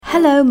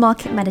Hello,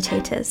 market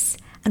meditators,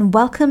 and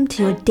welcome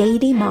to your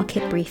daily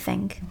market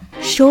briefing.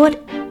 Short,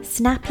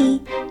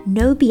 snappy,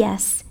 no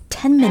BS,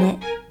 10-minute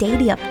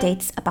daily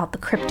updates about the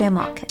crypto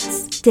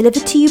markets.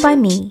 Delivered to you by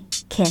me,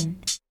 Kin.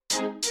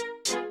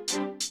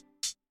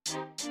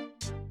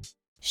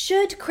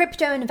 Should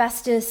crypto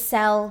investors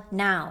sell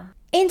now?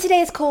 In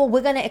today's call, we're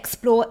going to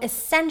explore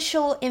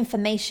essential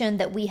information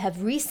that we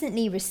have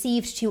recently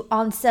received to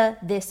answer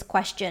this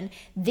question.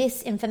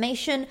 This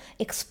information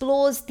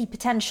explores the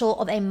potential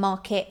of a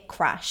market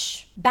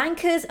crash.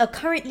 Bankers are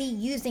currently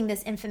using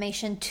this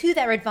information to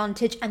their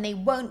advantage and they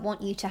won't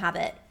want you to have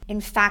it. In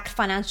fact,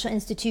 financial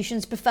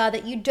institutions prefer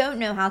that you don't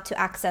know how to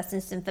access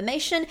this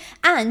information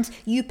and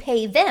you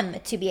pay them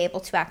to be able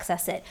to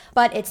access it.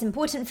 But it's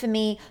important for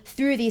me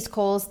through these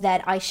calls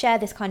that I share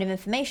this kind of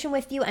information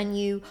with you and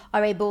you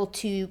are able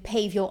to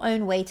pave your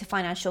own way to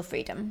financial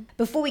freedom.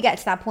 Before we get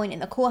to that point in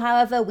the call,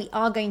 however, we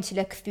are going to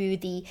look through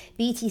the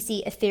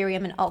BTC,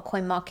 Ethereum, and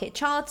altcoin market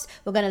charts.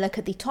 We're going to look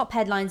at the top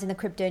headlines in the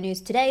crypto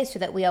news today so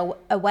that we are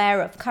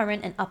aware of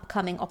current and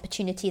upcoming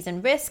opportunities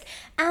and risk.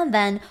 And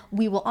then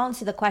we will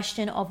answer the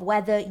question of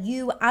whether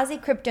you as a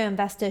crypto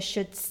investor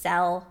should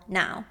sell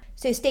now.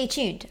 So stay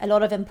tuned, a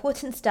lot of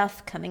important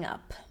stuff coming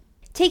up.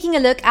 Taking a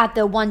look at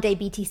the one-day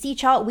BTC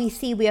chart, we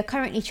see we are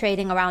currently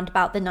trading around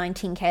about the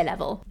 19K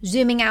level.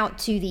 Zooming out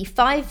to the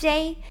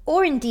 5-day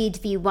or indeed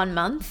the 1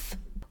 month,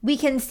 we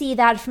can see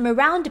that from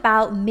around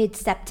about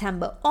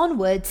mid-September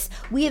onwards,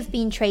 we have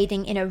been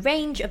trading in a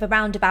range of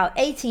around about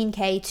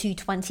 18K to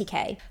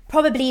 20K.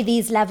 Probably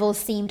these levels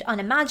seemed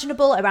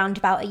unimaginable around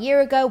about a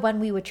year ago when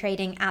we were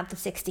trading at the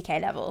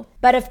 60K level.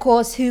 But of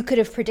course, who could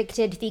have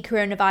predicted the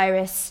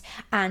coronavirus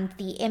and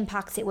the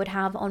impacts it would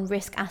have on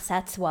risk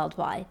assets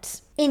worldwide?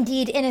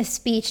 Indeed, in a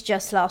speech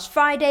just last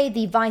Friday,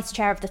 the Vice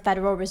Chair of the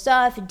Federal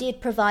Reserve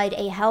did provide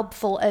a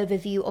helpful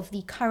overview of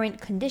the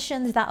current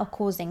conditions that are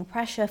causing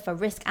pressure for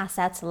risk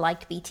assets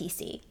like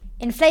BTC.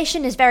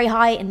 Inflation is very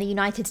high in the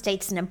United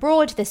States and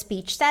abroad, the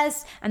speech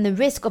says, and the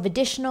risk of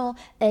additional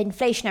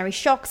inflationary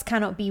shocks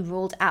cannot be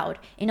ruled out.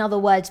 In other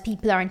words,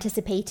 people are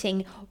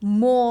anticipating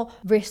more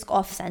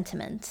risk-off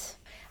sentiment.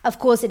 Of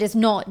course, it is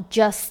not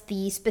just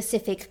the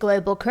specific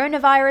global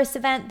coronavirus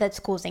event that's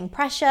causing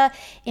pressure.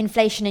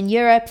 Inflation in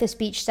Europe, the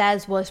speech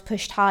says, was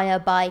pushed higher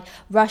by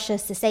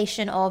Russia's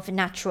cessation of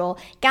natural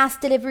gas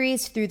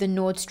deliveries through the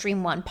Nord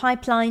Stream 1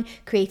 pipeline,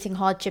 creating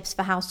hardships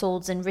for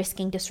households and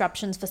risking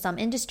disruptions for some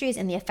industries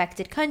in the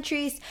affected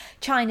countries.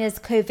 China's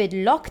COVID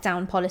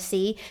lockdown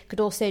policy could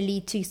also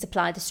lead to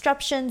supply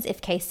disruptions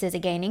if cases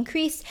again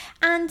increase.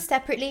 And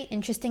separately,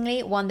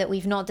 interestingly, one that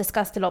we've not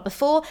discussed a lot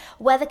before,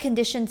 weather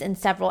conditions in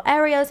several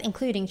areas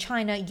including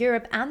China,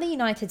 Europe, and the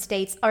United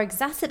States, are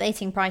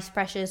exacerbating price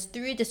pressures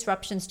through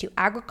disruptions to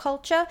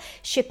agriculture,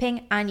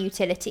 shipping, and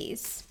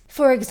utilities.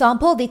 For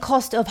example, the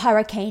cost of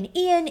Hurricane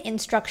Ian in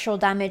structural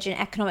damage and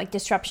economic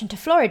disruption to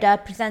Florida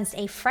presents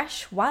a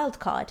fresh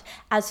wildcard,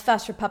 as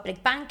First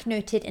Republic Bank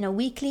noted in a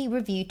weekly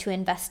review to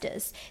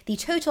investors. The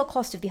total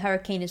cost of the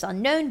hurricane is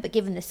unknown, but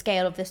given the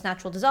scale of this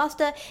natural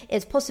disaster, it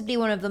is possibly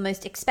one of the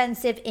most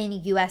expensive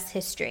in US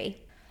history.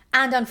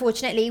 And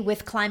unfortunately,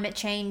 with climate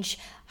change,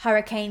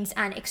 hurricanes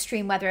and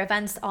extreme weather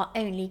events are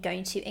only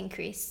going to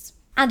increase.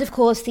 And of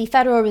course, the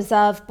Federal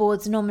Reserve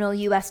Board's nominal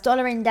US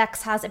dollar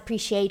index has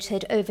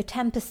appreciated over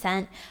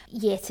 10%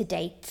 year to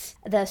date.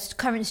 The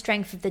current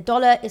strength of the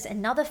dollar is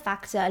another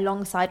factor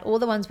alongside all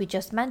the ones we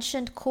just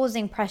mentioned,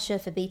 causing pressure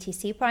for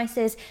BTC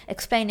prices,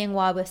 explaining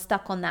why we're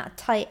stuck on that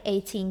tight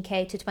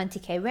 18K to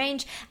 20K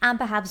range, and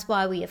perhaps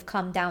why we have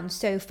come down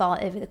so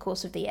far over the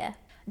course of the year.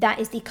 That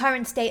is the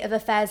current state of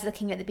affairs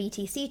looking at the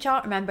BTC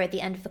chart. Remember, at the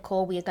end of the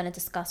call, we are going to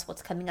discuss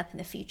what's coming up in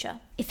the future.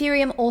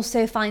 Ethereum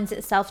also finds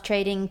itself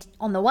trading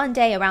on the 1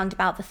 day around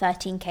about the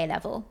 13K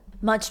level.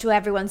 Much to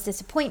everyone's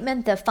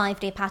disappointment, the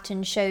 5-day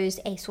pattern shows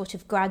a sort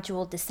of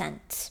gradual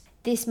descent.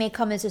 This may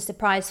come as a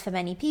surprise for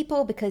many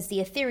people because the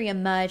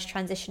Ethereum merge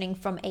transitioning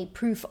from a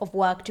proof of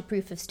work to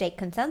proof of stake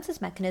consensus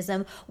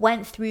mechanism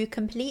went through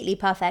completely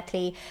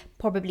perfectly.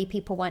 Probably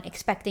people weren't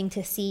expecting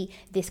to see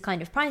this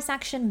kind of price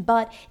action,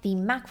 but the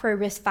macro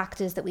risk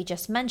factors that we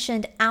just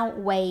mentioned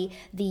outweigh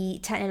the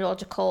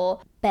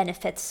technological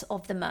benefits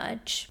of the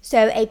merge.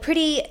 So a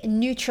pretty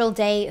neutral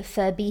day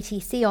for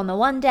BTC on the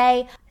 1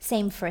 day.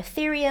 Same for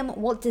Ethereum.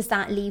 What does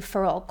that leave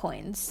for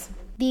altcoins?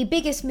 The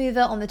biggest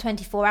mover on the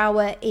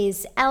 24-hour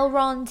is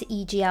Elrond,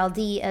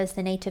 EGLD as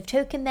the native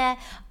token there,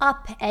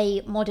 up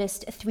a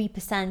modest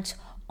 3%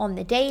 on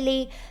the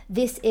daily.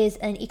 This is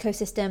an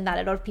ecosystem that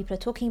a lot of people are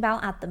talking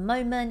about at the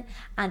moment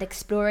and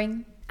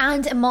exploring.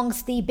 And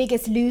amongst the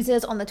biggest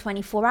losers on the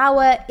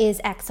 24-hour is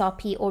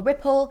XRP or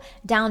Ripple,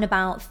 down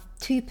about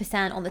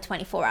 2% on the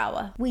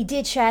 24-hour. We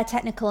did share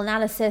technical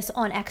analysis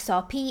on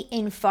XRP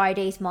in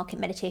Friday's Market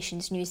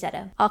Meditations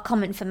newsletter. Our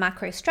comment for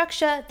macro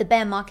structure: the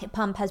bear market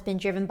pump has been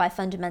driven by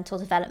fundamental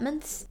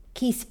developments.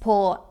 Key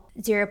support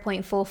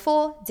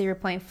 0.44,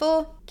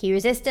 0.4. Key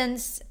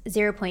resistance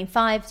 0.5,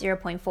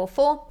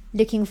 0.44.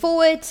 Looking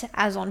forward,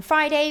 as on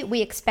Friday,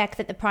 we expect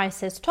that the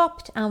price has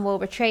topped and will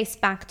retrace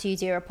back to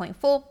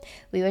 0.4.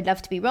 We would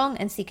love to be wrong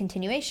and see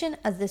continuation,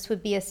 as this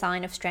would be a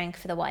sign of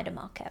strength for the wider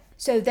market.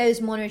 So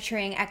those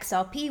monitoring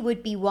XRP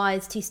would be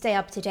wise to stay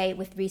up to date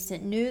with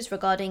recent news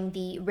regarding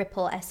the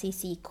Ripple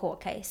SEC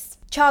court case.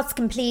 Charts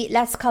complete,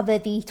 let's cover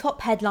the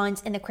top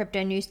headlines in the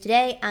crypto news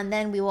today, and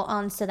then we will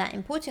answer that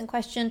important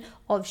question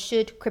of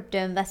should crypto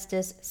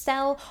investors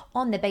sell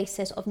on the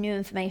basis of new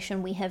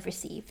information we have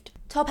received.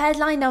 Top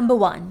headline number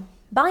 1.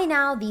 By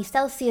now, the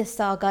Celsius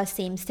saga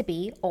seems to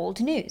be old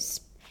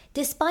news.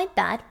 Despite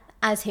that,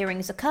 as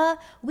hearings occur,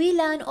 we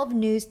learn of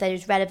news that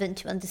is relevant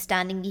to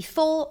understanding the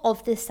fall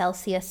of the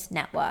Celsius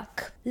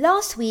network.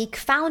 Last week,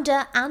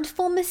 founder and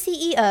former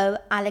CEO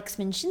Alex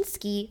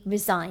Mashinsky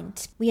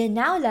resigned. We are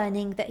now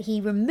learning that he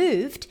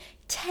removed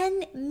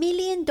 $10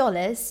 million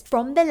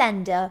from the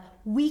lender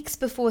weeks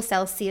before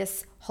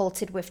Celsius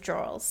halted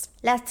withdrawals.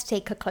 Let's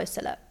take a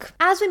closer look.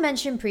 As we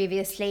mentioned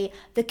previously,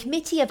 the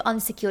Committee of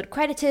Unsecured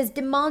Creditors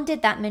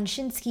demanded that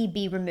Mashinsky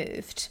be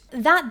removed.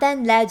 That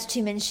then led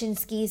to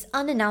Mashinsky's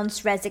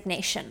unannounced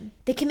resignation.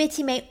 The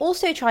committee may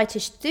also try to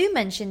sue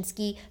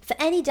Mashinsky for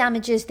any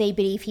damages they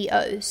believe he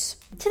owes.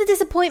 To the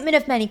disappointment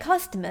of many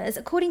customers,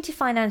 according to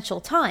Financial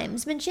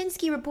Times,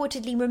 Mashinsky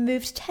reportedly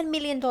removed $10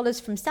 million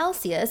from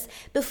Celsius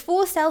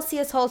before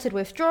Celsius halted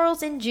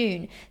withdrawals in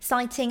June,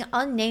 citing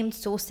unnamed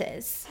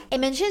sources. A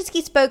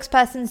Mashinsky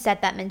spokesperson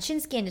said that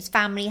Mashinsky and his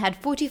family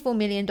had $44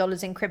 million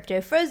in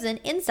crypto frozen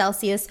in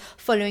Celsius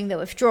following the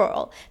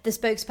withdrawal. The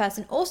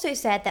spokesperson also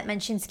said that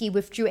Mashinsky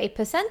withdrew a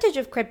percentage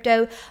of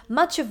crypto,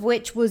 much of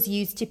which was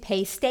used to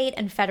pay state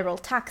and federal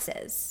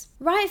taxes.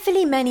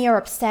 Rightfully, many are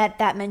upset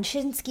that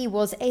Mashinsky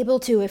was able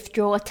to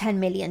withdraw $10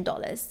 million.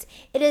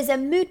 It is a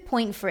moot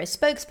point for a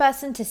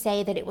spokesperson to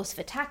say that it was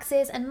for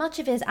taxes, and much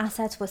of his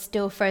assets were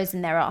still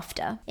frozen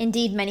thereafter.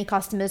 Indeed, many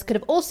customers could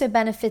have also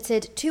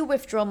benefited to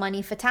withdraw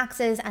money for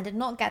taxes and did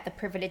not get the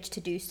privilege to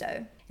do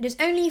so. It is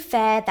only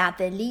fair that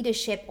the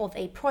leadership of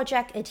a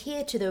project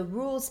adhere to the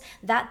rules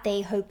that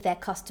they hope their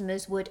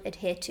customers would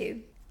adhere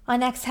to. Our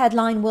next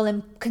headline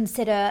will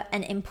consider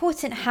an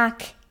important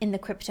hack in the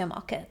crypto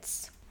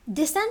markets.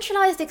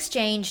 Decentralized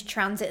exchange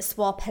Transit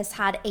Swap has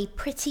had a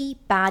pretty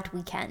bad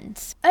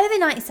weekend.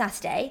 Overnight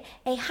Saturday,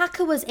 a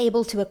hacker was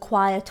able to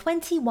acquire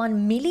 $21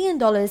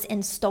 million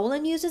in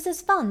stolen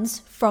users' funds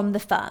from the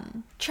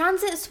firm.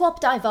 Transit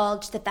Swap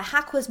divulged that the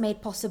hack was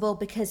made possible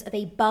because of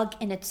a bug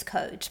in its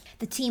code.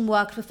 The team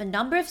worked with a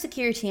number of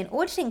security and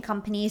auditing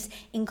companies,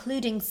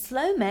 including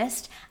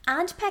SlowMist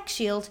and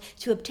PeckShield,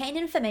 to obtain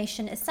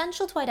information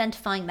essential to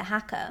identifying the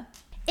hacker.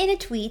 In a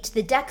tweet,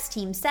 the DEX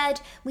team said,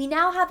 "We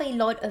now have a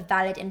lot of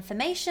valid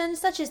information,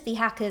 such as the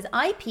hacker's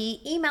IP,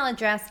 email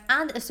address,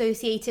 and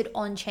associated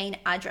on-chain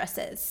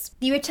addresses."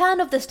 The return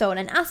of the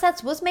stolen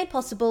assets was made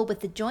possible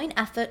with the joint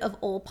effort of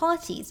all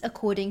parties,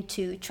 according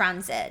to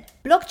Transit.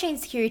 Blockchain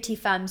security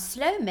firm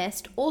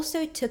SlowMist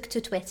also took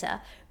to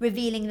Twitter,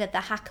 revealing that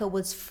the hacker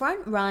was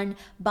front-run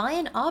by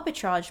an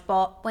arbitrage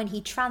bot when he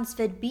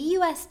transferred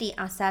BUSD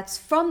assets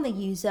from the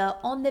user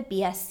on the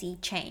BSC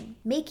chain,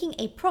 making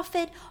a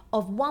profit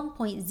of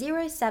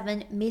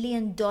 $1.07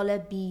 million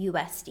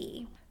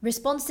BUSD.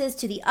 Responses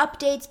to the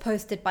updates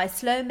posted by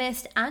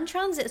SlowMist and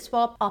Transit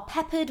Swap are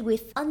peppered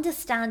with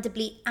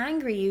understandably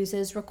angry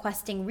users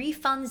requesting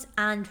refunds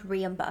and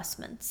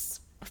reimbursements.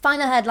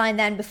 Final headline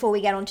then before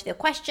we get on to the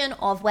question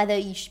of whether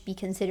you should be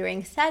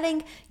considering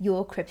selling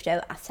your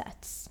crypto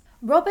assets.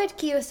 Robert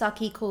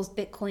Kiyosaki calls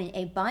Bitcoin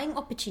a buying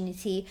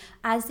opportunity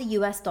as the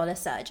US dollar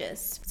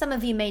surges. Some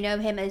of you may know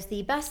him as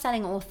the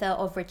best-selling author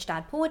of Rich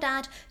Dad Poor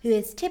Dad, who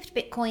has tipped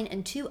Bitcoin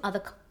and two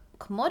other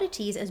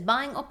commodities as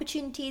buying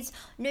opportunities,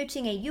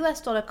 noting a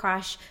US dollar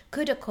crash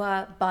could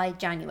occur by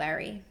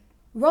January.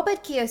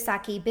 Robert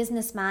Kiyosaki,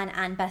 businessman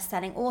and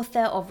best-selling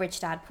author of Rich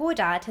Dad Poor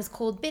Dad, has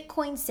called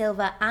Bitcoin,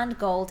 silver, and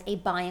gold a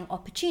buying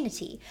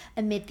opportunity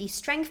amid the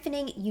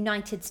strengthening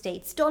United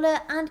States dollar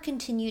and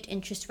continued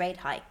interest rate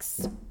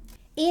hikes.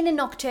 In an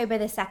October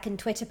the 2nd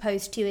Twitter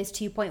post to his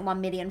 2.1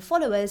 million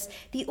followers,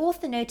 the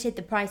author noted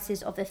the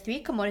prices of the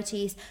three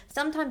commodities,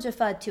 sometimes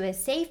referred to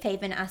as safe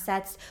haven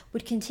assets,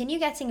 would continue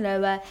getting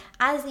lower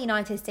as the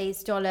United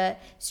States dollar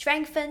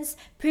strengthens,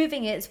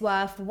 proving its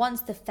worth once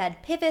the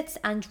Fed pivots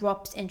and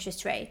drops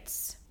interest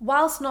rates.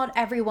 Whilst not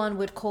everyone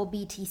would call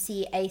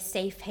BTC a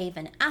safe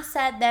haven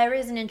asset, there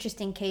is an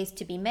interesting case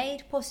to be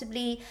made,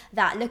 possibly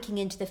that looking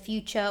into the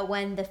future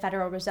when the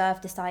Federal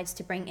Reserve decides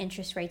to bring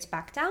interest rates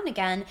back down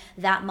again,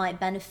 that might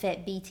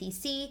benefit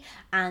BTC,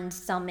 and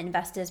some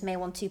investors may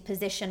want to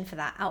position for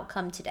that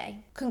outcome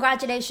today.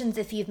 Congratulations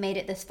if you've made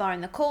it this far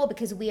in the call,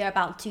 because we are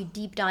about to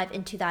deep dive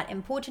into that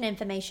important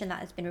information that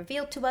has been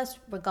revealed to us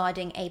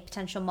regarding a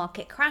potential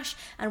market crash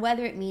and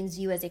whether it means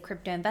you as a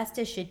crypto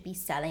investor should be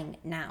selling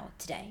now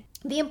today.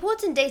 The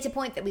important data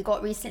point that we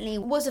got recently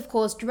was, of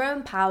course,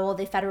 Jerome Powell,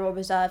 the Federal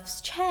Reserve's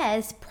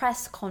chair's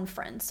press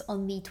conference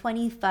on the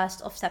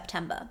 21st of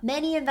September.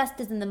 Many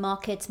investors in the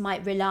markets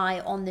might rely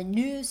on the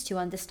news to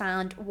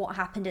understand what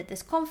happened at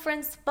this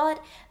conference,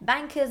 but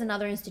bankers and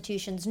other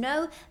institutions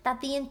know that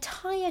the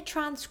entire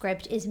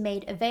transcript is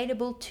made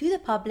available to the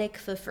public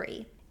for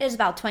free. It is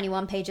about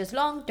 21 pages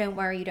long. Don't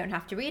worry, you don't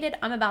have to read it.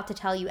 I'm about to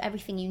tell you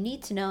everything you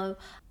need to know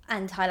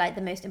and highlight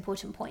the most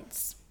important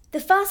points. The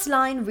first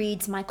line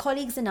reads, "My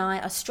colleagues and I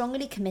are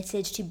strongly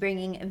committed to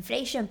bringing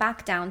inflation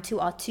back down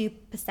to our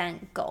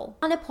 2% goal,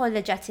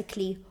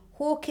 unapologetically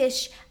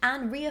hawkish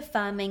and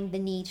reaffirming the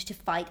need to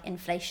fight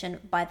inflation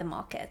by the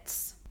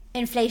markets.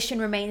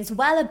 Inflation remains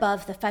well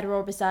above the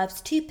Federal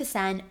Reserve's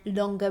 2%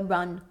 longer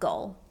run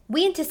goal.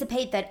 We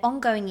anticipate that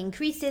ongoing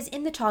increases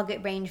in the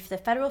target range for the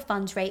federal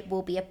funds rate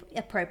will be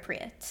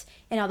appropriate."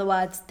 In other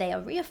words, they are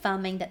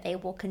reaffirming that they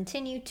will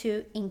continue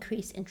to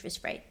increase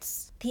interest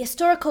rates. "The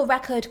historical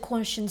record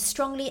cautions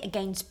strongly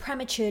against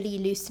prematurely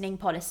loosening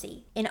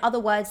policy. In other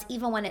words,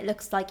 even when it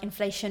looks like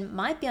inflation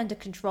might be under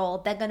control,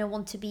 they're going to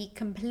want to be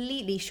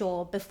completely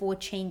sure before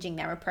changing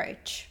their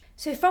approach."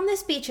 So from the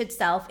speech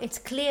itself, it's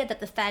clear that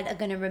the Fed are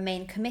going to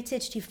remain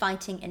committed to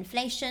fighting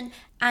inflation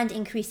and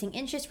increasing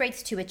interest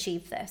rates to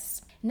achieve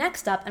this.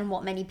 Next up, and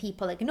what many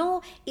people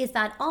ignore, is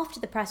that after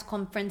the press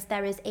conference,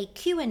 there is a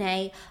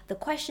Q&A. The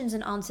questions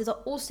and answers are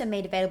also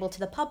made available to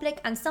the public,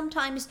 and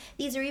sometimes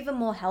these are even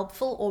more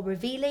helpful or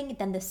revealing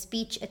than the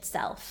speech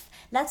itself.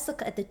 Let's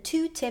look at the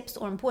 2 tips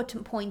or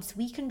important points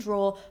we can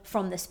draw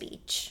from the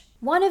speech.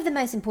 One of the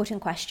most important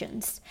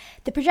questions.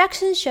 The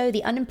projections show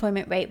the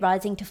unemployment rate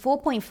rising to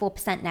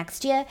 4.4%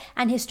 next year,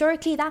 and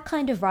historically that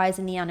kind of rise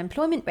in the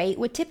unemployment rate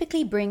would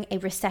typically bring a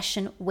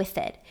recession with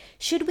it.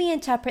 Should we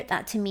interpret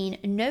that to mean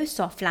no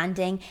soft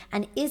landing,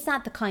 and is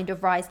that the kind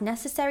of rise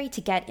necessary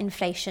to get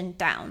inflation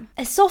down?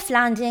 A soft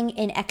landing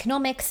in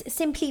economics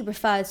simply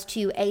refers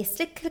to a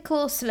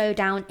cyclical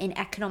slowdown in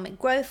economic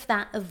growth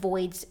that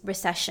avoids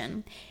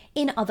recession.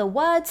 In other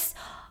words,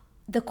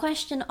 the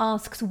question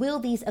asks, will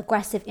these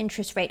aggressive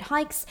interest rate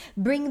hikes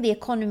bring the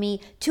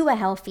economy to a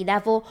healthy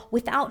level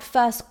without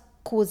first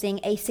causing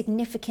a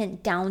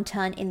significant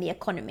downturn in the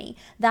economy?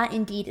 That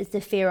indeed is the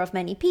fear of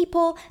many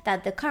people,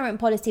 that the current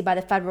policy by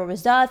the Federal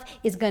Reserve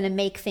is going to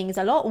make things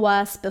a lot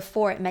worse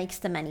before it makes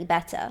them any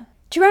better.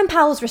 Jerome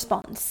Powell's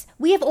response.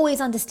 "We have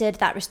always understood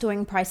that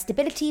restoring price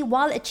stability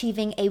while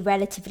achieving a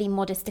relatively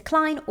modest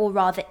decline, or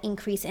rather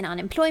increase in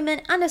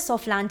unemployment, and a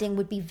soft landing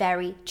would be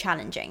very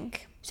challenging."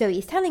 So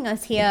he's telling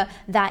us here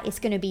that it's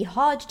going to be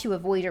hard to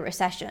avoid a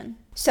recession.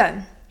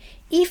 So,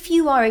 if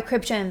you are a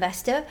crypto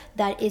investor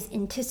that is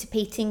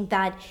anticipating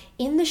that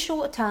in the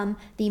short term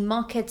the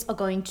markets are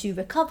going to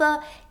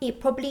recover,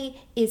 it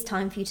probably is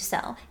time for you to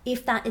sell.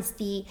 If that is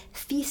the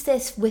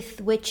thesis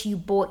with which you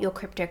bought your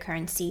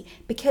cryptocurrency,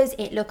 because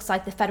it looks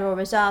like the Federal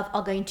Reserve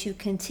are going to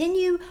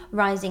continue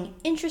rising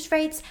interest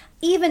rates,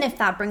 even if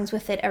that brings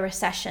with it a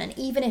recession,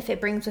 even if it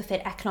brings with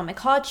it economic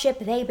hardship,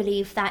 they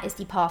believe that is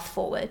the path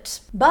forward.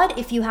 But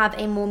if you have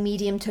a more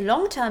medium to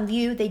long-term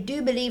view, they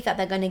do believe that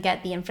they're going to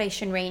get the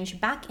inflation range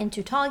back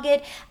into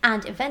target,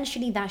 and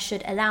eventually that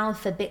should allow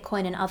for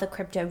Bitcoin and other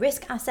crypto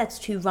risk assets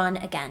to run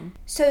again.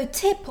 So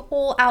tip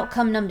or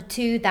outcome number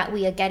 2 that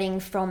we are getting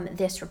from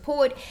this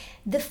report: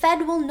 the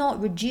Fed will not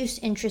reduce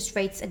interest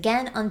rates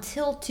again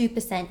until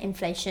 2%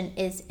 inflation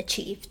is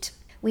achieved.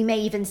 We may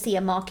even see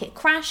a market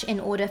crash in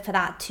order for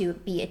that to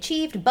be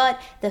achieved, but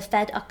the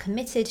Fed are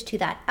committed to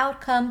that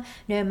outcome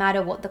no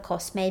matter what the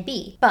cost may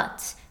be.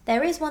 But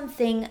there is one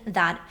thing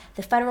that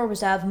the Federal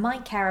Reserve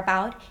might care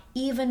about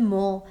even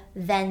more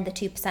than the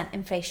 2%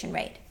 inflation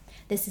rate.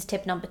 This is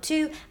tip number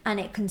 2, and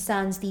it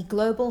concerns the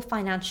global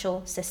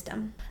financial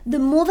system. The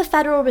more the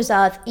Federal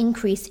Reserve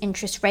increase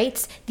interest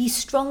rates, the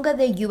stronger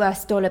the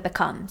US dollar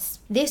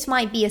becomes. This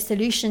might be a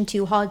solution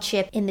to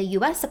hardship in the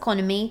US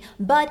economy,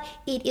 but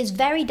it is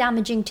very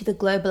damaging to the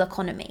global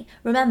economy.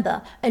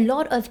 Remember, a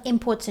lot of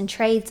imports and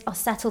trades are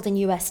settled in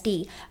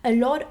USD. A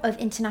lot of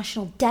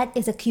international debt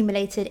is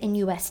accumulated in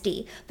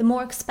USD. The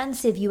more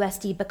expensive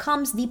USD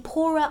becomes, the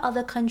poorer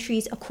other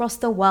countries across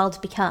the world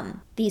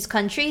become. These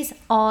countries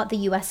are the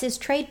US's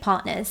trade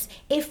partners.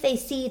 If they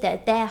see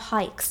that their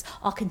hikes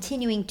are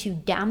continuing to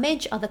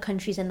damage other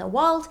countries in the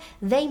world,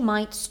 they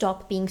might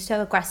stop being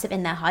so aggressive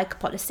in their hike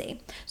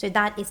policy. So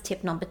that is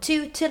tip number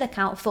 2 to look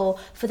out for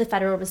the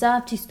Federal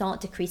Reserve to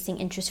start decreasing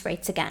interest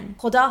rates again.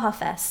 Khuda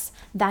Hafez,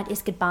 that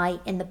is goodbye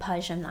in the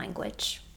Persian language.